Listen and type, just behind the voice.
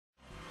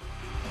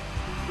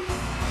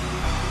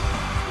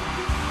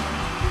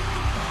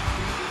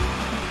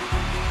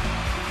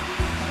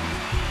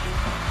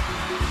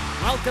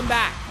Welcome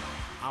back.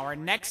 Our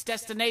next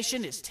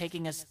destination is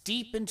taking us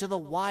deep into the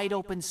wide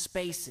open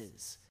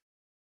spaces.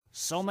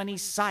 So many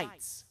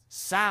sights,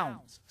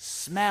 sounds,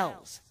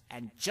 smells,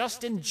 and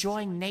just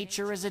enjoying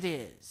nature as it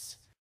is.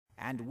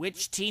 And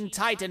which Teen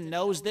Titan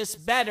knows this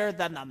better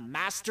than the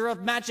master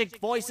of magic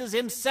voices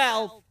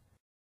himself,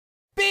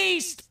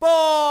 Beast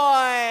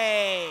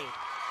Boy!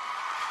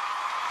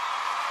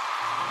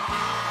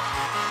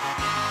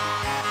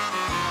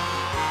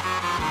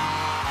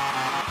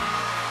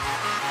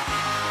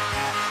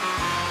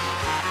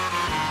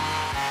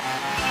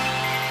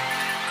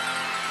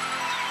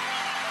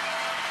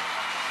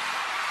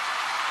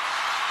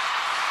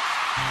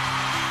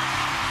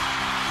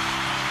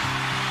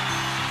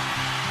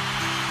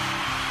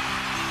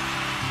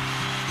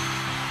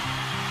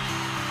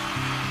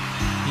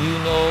 You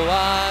know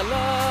I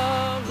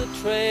love the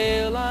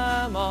trail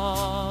I'm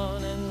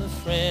on and the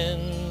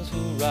friends who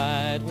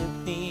ride with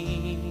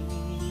me.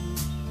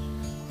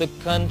 The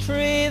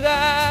country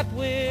that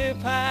we're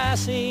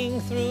passing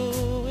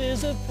through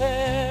is a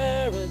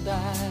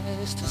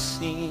paradise to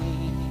see.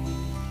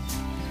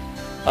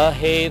 A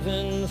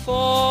haven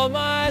for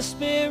my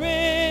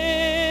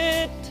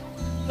spirit,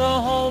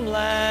 the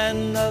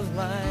homeland of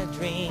my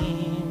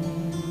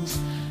dreams.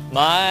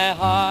 My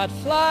heart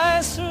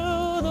flies through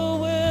the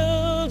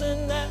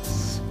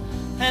wilderness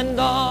and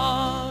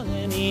on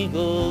an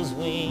eagle's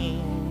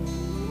wings.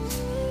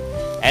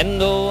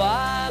 And oh,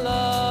 I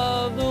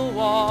love the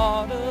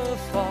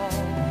waterfall,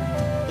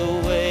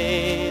 the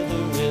way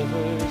the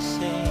river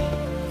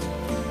sings.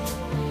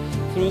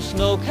 Through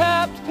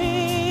snow-capped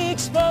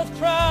peaks, both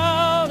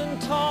proud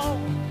and tall,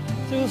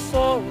 through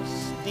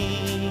forests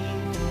deep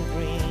and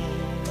green.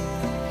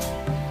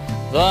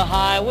 The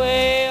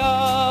highway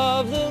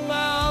of the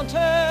mountains,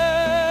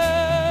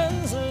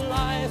 the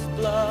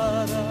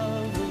lifeblood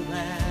of the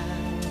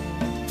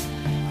land.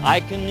 I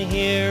can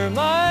hear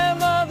my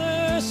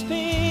mother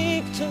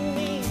speak to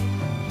me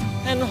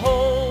and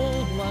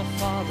hold my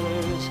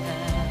father's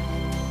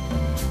hand.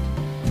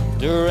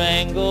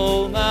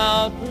 Durango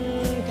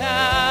Mountain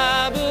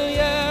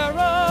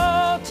Caballero,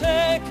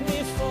 take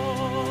me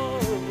for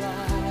a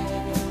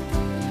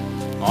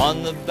ride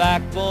on the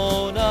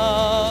backbone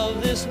of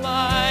this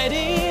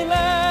mighty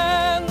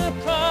land, the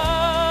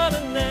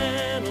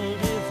Continental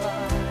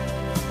Divide,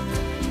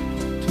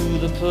 to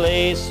the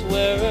place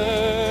where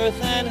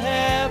earth and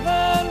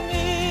heaven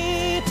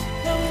meet,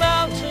 the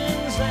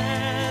mountains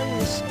and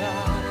the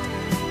sky,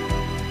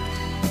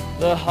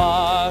 the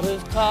heart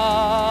of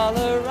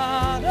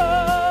Colorado,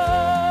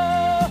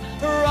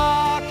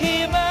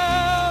 Rocky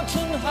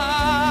Mountain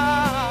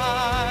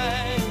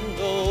High. And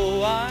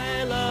though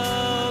I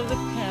love the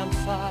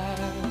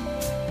campfire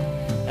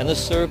and the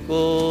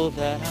circle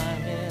that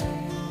I'm in,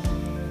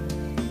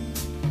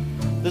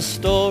 the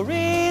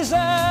stories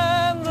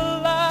and the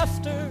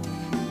laughter,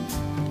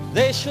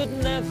 they should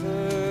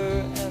never,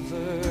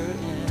 ever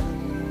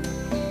end.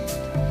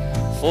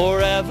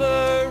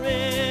 Forever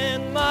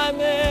in my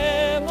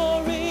memory,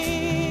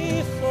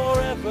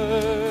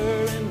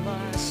 forever in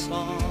my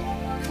song.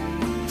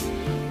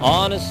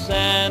 On a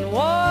San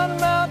Juan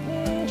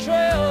mountain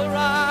trail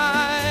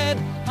ride,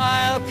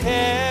 I'll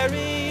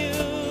carry you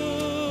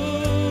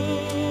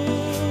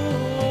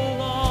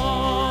along.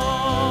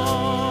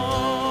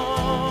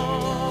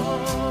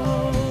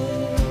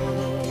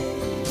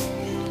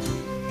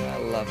 I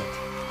love it.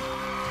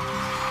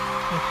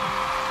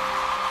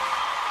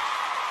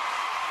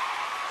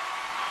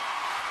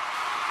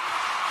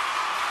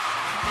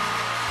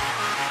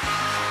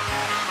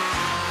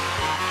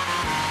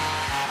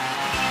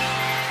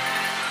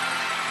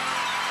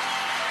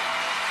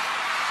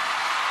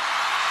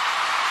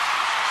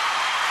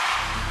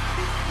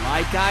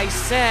 Like I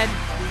said,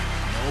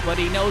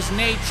 nobody knows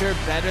nature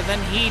better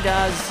than he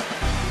does.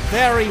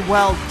 Very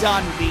well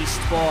done, Beast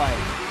Boy.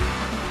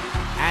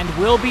 And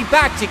we'll be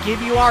back to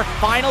give you our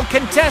final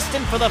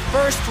contestant for the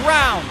first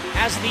round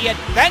as the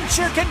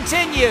adventure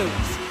continues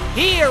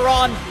here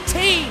on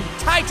Teen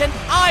Titan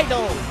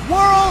Idol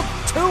World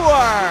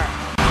Tour.